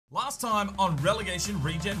Last time on Relegation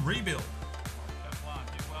Regen Rebuild.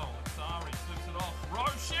 Did well. Sari slips it off.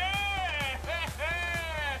 Rocher!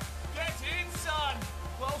 Gets in, son!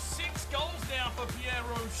 Well, 6 goals now for Pierre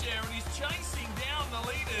Rocher, and he's chasing down the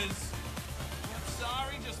leaders.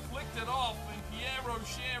 Sari just flicked it off, and Pierre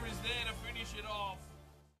Rocher is there to finish it off.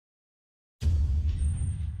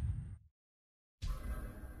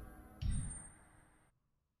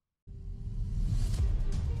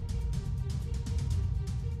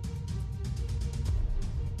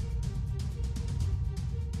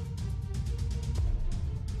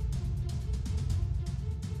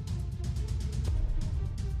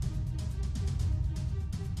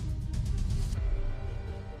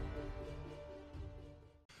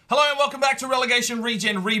 Hello and welcome back to Relegation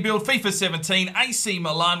Regen Rebuild, FIFA 17, AC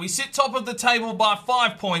Milan. We sit top of the table by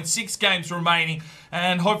 5 points, 6 games remaining,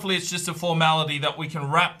 and hopefully it's just a formality that we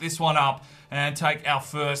can wrap this one up and take our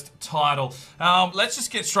first title. Let's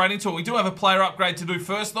just get straight into it. We do have a player upgrade to do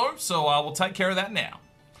first though, so we'll take care of that now.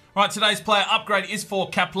 Right, today's player upgrade is for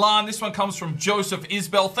Kaplan. This one comes from Joseph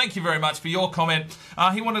Isbell. Thank you very much for your comment.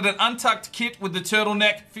 He wanted an untucked kit with the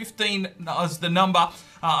turtleneck, 15 as the number,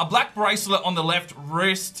 a black bracelet on the left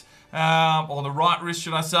wrist, or the right wrist,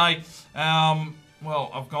 should I say.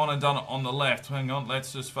 Well, I've gone and done it on the left. Hang on,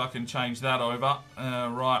 let's just fucking change that over.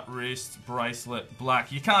 Right wrist, bracelet,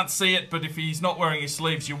 black. You can't see it, but if he's not wearing his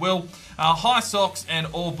sleeves, you will. High socks and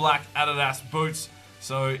all black Adidas boots.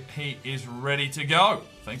 So he is ready to go.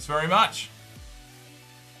 Thanks very much.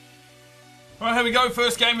 All right, here we go.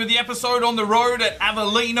 First game of the episode on the road at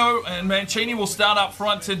Avellino, and Mancini will start up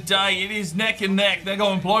front today. It is neck and neck. They're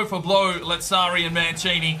going blow for blow, Lazzari and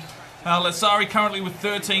Mancini. Lazzari currently with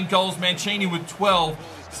 13 goals, Mancini with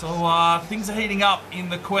 12. So things are heating up in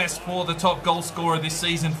the quest for the top goal scorer this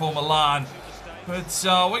season for Milan. But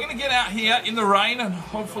we're going to get out here in the rain and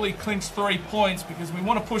hopefully clinch 3 points because we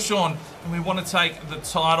want to push on and we want to take the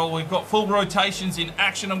title. We've got full rotations in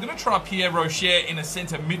action. I'm going to try Pierre Rocher in a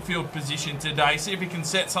centre midfield position today. See if he can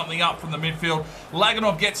set something up from the midfield.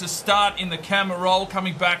 Laganov gets a start in the camera roll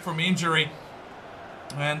coming back from injury.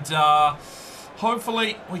 And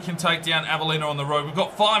hopefully we can take down Avellino on the road. We've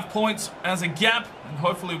got 5 points as a gap and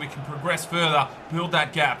hopefully we can progress further, build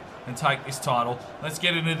that gap and take this title. Let's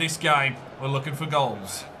get into this game. We're looking for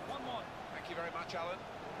goals. Thank you very much, Alan.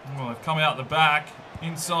 Oh, they've come out the back.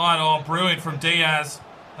 Inside, oh, brilliant from Diaz.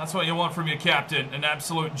 That's what you want from your captain, an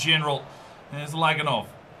absolute general. There's Laganov.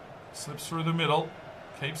 Slips through the middle.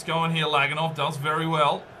 Keeps going here, Laganov. Does very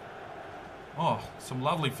well. Oh, some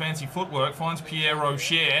lovely fancy footwork. Finds Pierre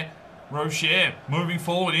Rocher. Rocher moving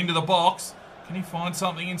forward into the box. Can he find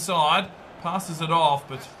something inside? Passes it off,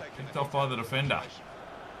 but picked off by the defender.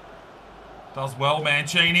 Does well,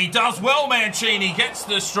 Mancini. Does well, Mancini. Gets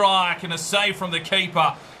the strike and a save from the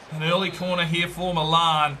keeper. An early corner here for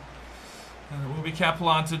Milan. And it will be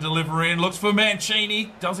Kaplan to deliver in. Looks for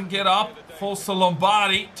Mancini. Doesn't get up. Falls to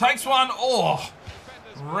Lombardi. Takes one. Oh!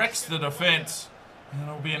 Wrecks the defence. And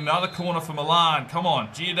it'll be another corner for Milan. Come on,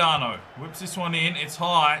 Giordano. Whips this one in. It's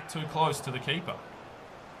high. Too close to the keeper.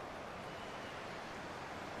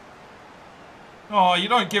 Oh, you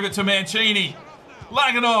don't give it to Mancini.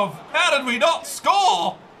 Laganov, how did we not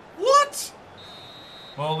score? What?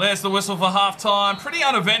 Well, there's the whistle for half-time. Pretty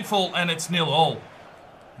uneventful, and it's 0-0.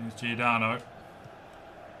 Here's Giordano.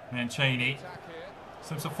 Mancini.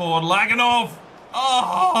 Slips it forward. Laganov.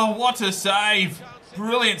 Oh, what a save.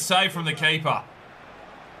 Brilliant save from the keeper.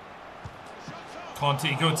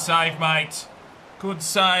 Conti, good save, mate. Good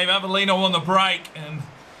save. Avellino on the break, and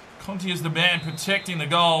Conti is the man protecting the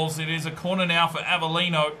goals. It is a corner now for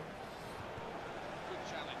Avellino.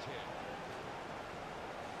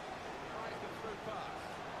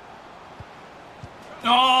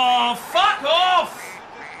 Oh, fuck off!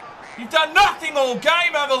 You've done nothing all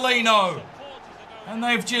game, Avellino! And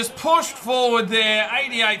they've just pushed forward there,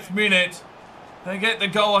 88th minute. They get the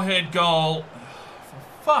go-ahead goal.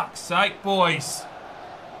 For fuck's sake, boys.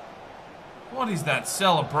 What is that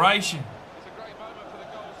celebration?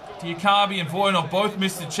 Diakabi and Voynov both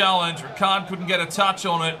missed the challenge. Ricard couldn't get a touch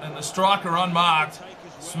on it, and the striker unmarked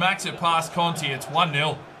smacks it past Conti. It's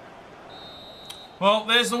 1-0. Well,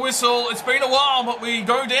 there's the whistle. It's been a while, but we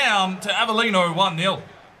go down to Avellino 1-0.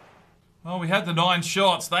 Well, we had the 9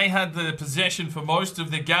 shots. They had the possession for most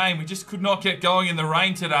of the game. We just could not get going in the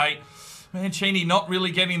rain today. Mancini not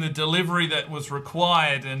really getting the delivery that was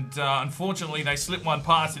required, and unfortunately they slipped one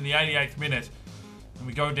past in the 88th minute. And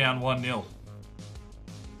we go down 1-0.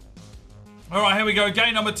 Alright, here we go.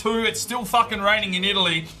 Game number 2. It's still fucking raining in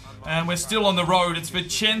Italy, and we're still on the road. It's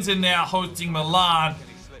Vicenza now hosting Milan.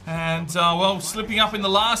 And, well, slipping up in the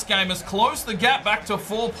last game has closed the gap back to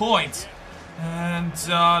 4 points. And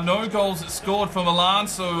no goals scored for Milan,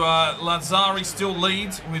 so Lazzari still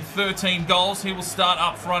leads with 13 goals. He will start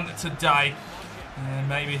up front today. And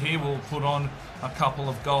maybe he will put on a couple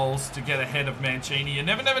of goals to get ahead of Mancini. You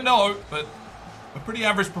never know, but a pretty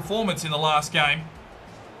average performance in the last game.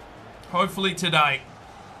 Hopefully today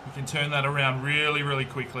we can turn that around really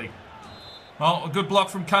quickly. Well, a good block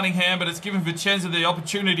from Cunningham, but it's given Vicenza the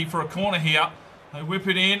opportunity for a corner here. They whip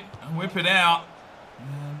it in and whip it out.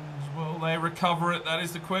 And will they recover it? That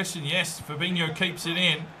is the question. Yes, Fabinho keeps it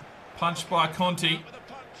in. Punched by Conti.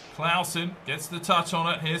 Clausen gets the touch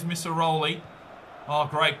on it. Here's Misseroli. Oh,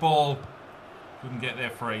 great ball. Couldn't get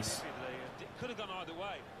there, Freese. Could have gone either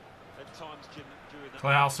way at times during that.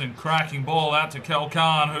 Clausen, cracking ball out to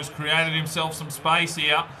Kelkan, who's created himself some space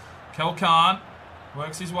here. Kelkan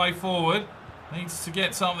works his way forward. Needs to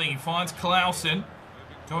get something. He finds Clausen.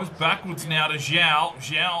 Goes backwards now to Zhao.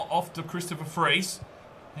 Zhao off to Christopher Freese.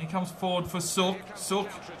 He comes forward for Sook. Sook.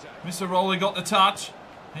 Misseroli got the touch.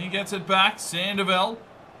 He gets it back. Sandoval.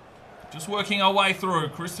 Just working our way through.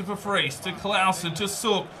 Christopher Freese to Clausen to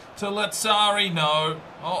Sook to Lazzari. No.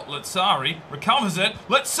 Oh, Lazzari recovers it.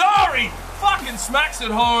 Lazzari fucking smacks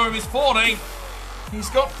it home. He's 14. He's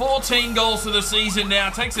got 14 goals for the season now.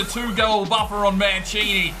 Takes a 2-goal buffer on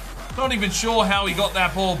Mancini. Not even sure how he got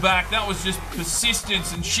that ball back. That was just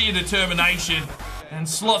persistence and sheer determination. And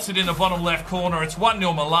slots it in the bottom left corner. It's 1-0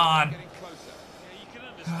 Milan.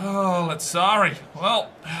 Oh, Lazzari. Well,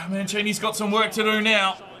 Mancini's got some work to do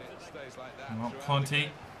now. Well, Conti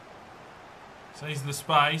sees the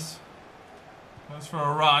space. Goes for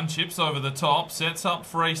a run. Chips over the top. Sets up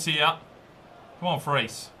Freese here. Come on,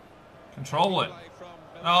 Freese. Control it.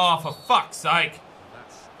 Oh, for fuck's sake.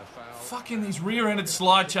 Fucking these rear-ended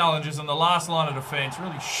slide challenges on the last line of defence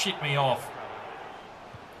really shit me off.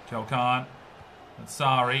 Kelkan.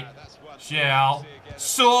 Lazzari. Zhao.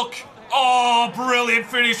 Sook. Oh, brilliant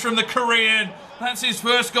finish from the Korean. That's his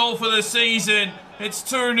first goal for the season. It's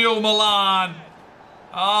 2-0 Milan.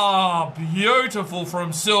 Oh, beautiful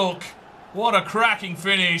from Sook. What a cracking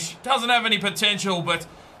finish. Doesn't have any potential, but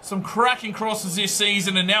some cracking crosses this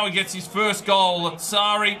season, and now he gets his first goal.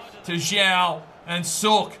 Lazzari to Zhao and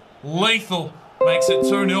Sook. Lethal. Makes it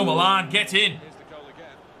 2-0 Milan. Get in.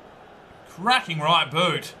 Cracking right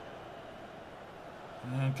boot.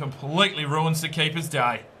 And completely ruins the keeper's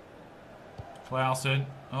day. Clausen.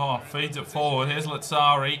 Oh, feeds it forward. Here's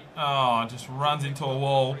Lazzari. Oh, just runs into a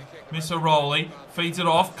wall. Misseroli feeds it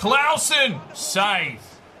off. Clausen! Save.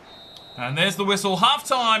 And there's the whistle. Half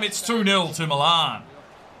time. It's 2-0 to Milan.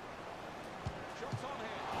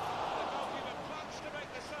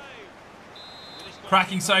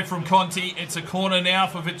 Cracking save from Conti. It's a corner now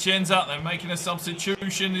for Vicenza. They're making a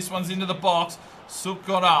substitution. This one's into the box. Sook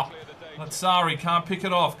got up. Lazzari can't pick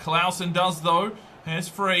it off. Clausen does though. Here's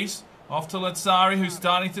Freese. Off to Lazzari, who's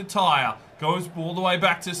starting to tire. Goes all the way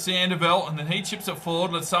back to Sandoval, and then he chips it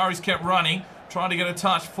forward. Lazzari's kept running, trying to get a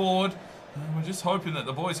touch forward. And we're just hoping that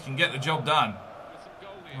the boys can get the job done.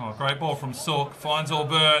 Oh, great ball from Sook. Finds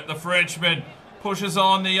Aubert, the Frenchman. Pushes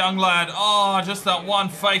on the young lad. Oh, just that one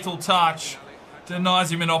fatal touch.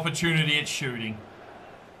 Denies him an opportunity at shooting.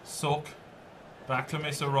 Sook. Back to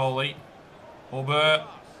Misseroli. Aubert.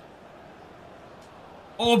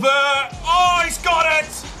 Aubert! Oh, he's got it!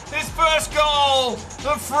 His first goal!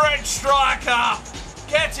 The French striker!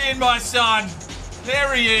 Get in, my son!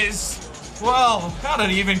 There he is! Well, how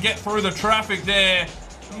did he even get through the traffic there?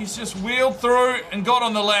 He's just wheeled through and got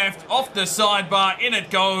on the left, off the sidebar, in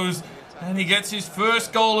it goes. And he gets his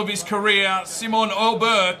first goal of his career, Simon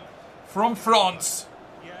Aubert, from France.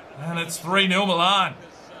 And it's 3-0 Milan.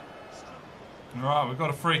 Alright, we've got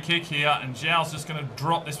a free kick here, and Zhao's just going to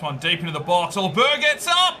drop this one deep into the box. Aubert gets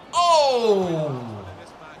up! Oh!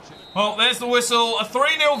 Well, there's the whistle. A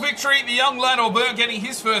 3-0 victory. The young lad Aubert getting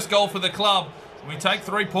his first goal for the club. We take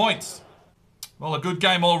 3 points. Well, a good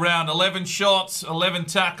game all round. 11 shots, 11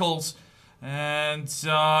 tackles, and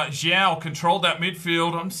Zhao controlled that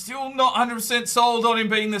midfield. I'm still not 100% sold on him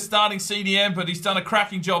being the starting CDM, but he's done a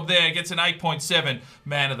cracking job there. Gets an 8.7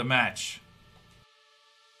 man of the match.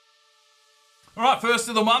 All right, first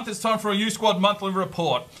of the month, it's time for a U-Squad monthly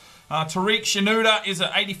report. Tariq Shinuda is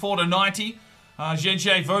at 84 to 90.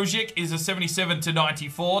 Zhezhe Vojic is a 77 to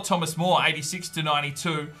 94. Thomas Moore, 86 to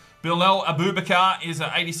 92. Bilal Abubakar is a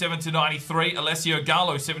 87 to 93. Alessio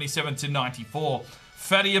Gallo, 77 to 94.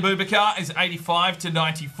 Fadi Abubakar is 85 to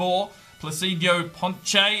 94. Placido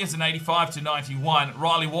Ponce is an 85 to 91.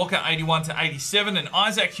 Riley Walker, 81 to 87. And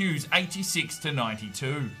Isaac Hughes, 86 to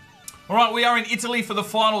 92. All right, we are in Italy for the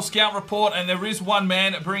final scout report, and there is one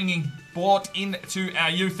man brought into our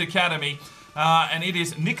youth academy. and it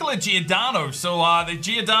is Nicola Giordano. So the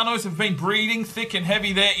Giordanos have been breeding thick and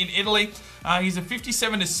heavy there in Italy. He's a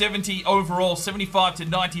 57 to 70 overall, 75 to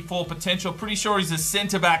 94 potential. Pretty sure he's a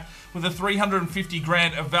centre-back with a 350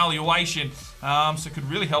 grand evaluation. So could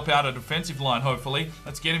really help out a defensive line, hopefully.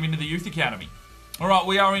 Let's get him into the youth academy. All right,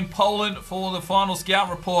 we are in Poland for the final scout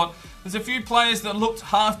report. There's a few players that looked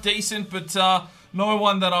half decent, but no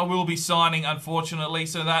one that I will be signing, unfortunately.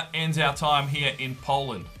 So that ends our time here in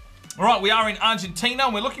Poland. All right, we are in Argentina,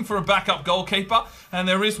 and we're looking for a backup goalkeeper. And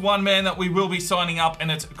there is one man that we will be signing up, and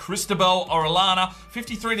it's Cristobal Orellana,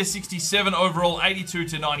 53 to 67 overall, 82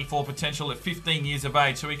 to 94 potential at 15 years of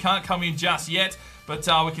age. So he can't come in just yet, but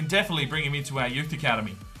we can definitely bring him into our youth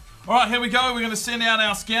academy. All right, here we go. We're going to send out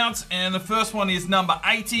our scouts, and the first one is number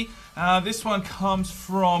 80. This one comes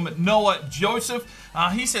from Noah Joseph.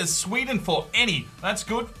 He says Sweden for any. That's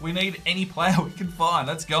good. We need any player we can find.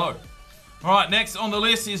 Let's go. All right, next on the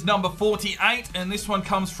list is number 48, and this one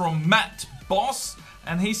comes from Matt Boss,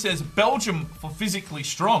 and he says Belgium for physically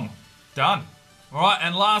strong. Done. All right,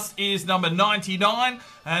 and last is number 99,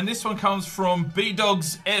 and this one comes from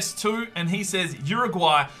B-Dogs S2, and he says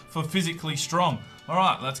Uruguay for physically strong. All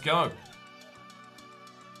right, let's go.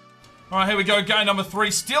 All right, here we go. Game number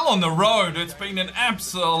 3, still on the road. It's been an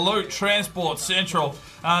absolute transport central.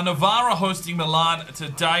 Navarra hosting Milan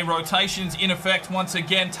today. Rotations in effect once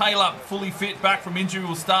again. Taylor fully fit, back from injury,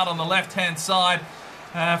 will start on the left-hand side.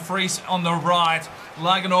 Fries on the right.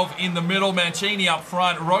 Laganov in the middle. Mancini up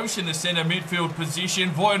front. Roche in the centre midfield position.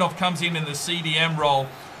 Voinov comes in the CDM role.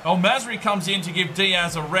 Masri comes in to give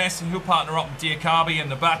Diaz a rest, and he'll partner up with Diakabi in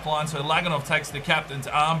the back line. So Laganov takes the captain's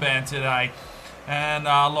armband today. And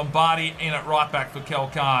Lombardi in at right back for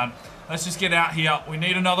Kelkan. Let's just get out here. We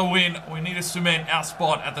need another win. We need to cement our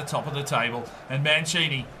spot at the top of the table. And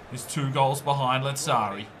Mancini is 2 goals behind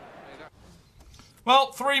Lazzari.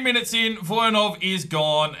 Well, 3 minutes in, Voinov is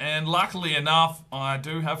gone. And luckily enough, I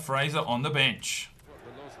do have Fraser on the bench.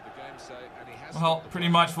 Well, pretty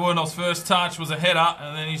much Voinov's first touch was a header.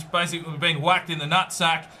 And then he's basically been whacked in the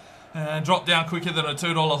nutsack. And dropped down quicker than a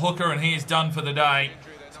 $2 hooker. And he is done for the day.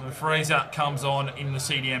 So Fraser comes on in the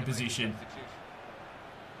CDM position.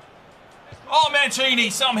 Oh, Mancini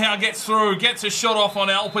somehow gets through, gets a shot off on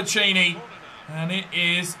Al Pacini. And it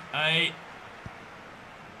is a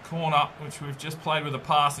corner, which we've just played with a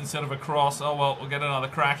pass instead of a cross. Oh, well, we'll get another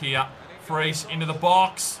crack here. Fries into the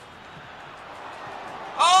box.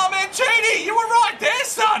 Oh, Mancini, you were right there,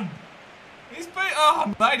 son.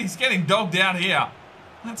 Oh, mate, he's getting dogged out here.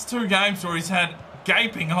 That's 2 games where he's had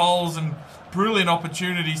gaping holes and brilliant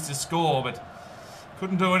opportunities to score, but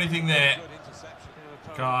couldn't do anything there.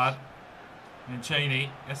 Ricard.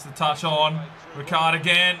 Mancini gets the touch on. Ricard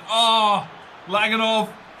again. Oh, Laganov.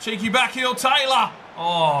 Cheeky back heel. Taylor.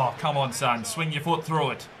 Oh, come on, son. Swing your foot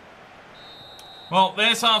through it. Well,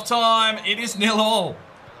 there's half time. It is 0-0.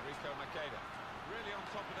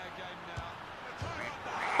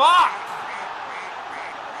 Fuck!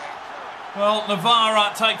 Well,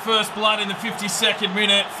 Navarra take first blood in the 52nd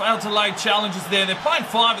minute. Failed to lay challenges there. They're playing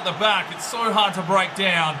 5 at the back. It's so hard to break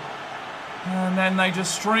down. And then they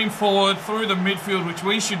just stream forward through the midfield, which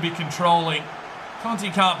we should be controlling. Conti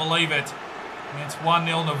can't believe it. And it's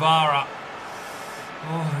 1-0 Navarra.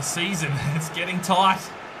 Oh, the season. It's getting tight.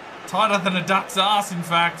 Tighter than a duck's ass, in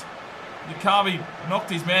fact. Diakabi knocked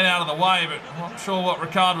his man out of the way, but I'm not sure what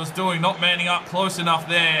Ricard was doing. Not manning up close enough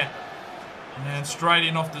there. And straight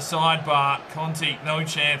in off the sidebar. Conti, no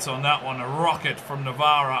chance on that one. A rocket from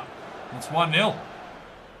Navarra. It's 1-0.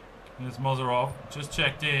 There's Mozarov. Just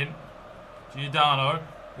checked in. Giordano.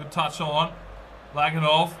 Good touch on.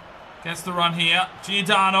 Laganov. Gets the run here.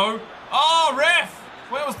 Giordano. Oh, ref!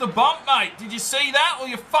 Where was the bump, mate? Did you see that? Or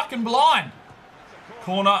you're fucking blind?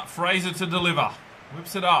 Corner. Fraser to deliver.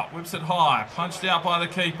 Whips it up. Whips it high. Punched out by the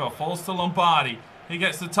keeper. Falls to Lombardi. He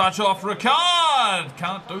gets the touch off. Ricard!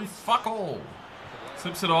 Can't do fuck all.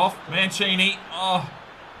 Slips it off. Mancini. Oh.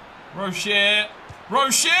 Rocher.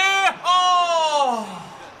 Rocher! Oh!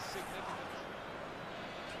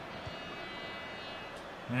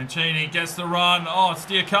 Mancini gets the run. Oh, it's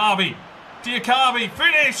Diakabi. Diakabi,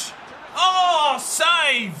 finish! Oh,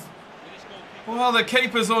 save! Well, the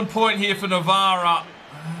keeper's on point here for Navarra.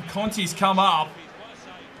 Conti's come up.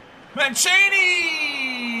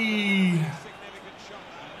 Mancini!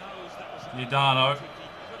 Giordano.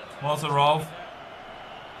 Mozarov.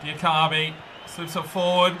 Diakabi. Slips it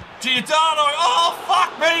forward. Giordano! Oh,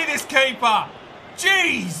 fuck me, this keeper!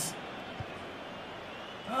 Jeez!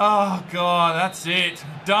 Oh, God, that's it.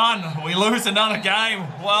 Done. We lose another game.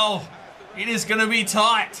 Well, it is going to be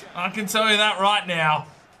tight. I can tell you that right now.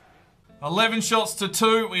 11 shots to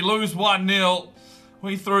 2. We lose 1-0.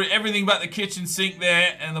 We threw everything but the kitchen sink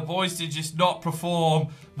there, and the boys did just not perform.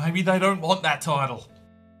 Maybe they don't want that title.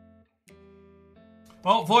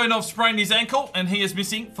 Well, Voyanov sprained his ankle, and he is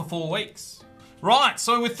missing for 4 weeks. Right,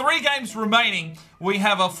 so with 3 games remaining, we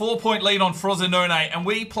have a 4-point lead on Frosinone, and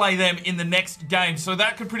we play them in the next game. So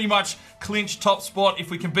that could pretty much clinch top spot if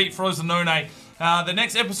we can beat Frosinone. The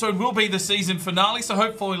next episode will be the season finale, so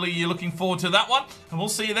hopefully you're looking forward to that one, and we'll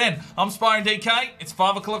see you then. I'm Spyro DK, it's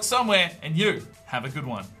 5 o'clock somewhere, and you have a good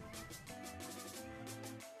one.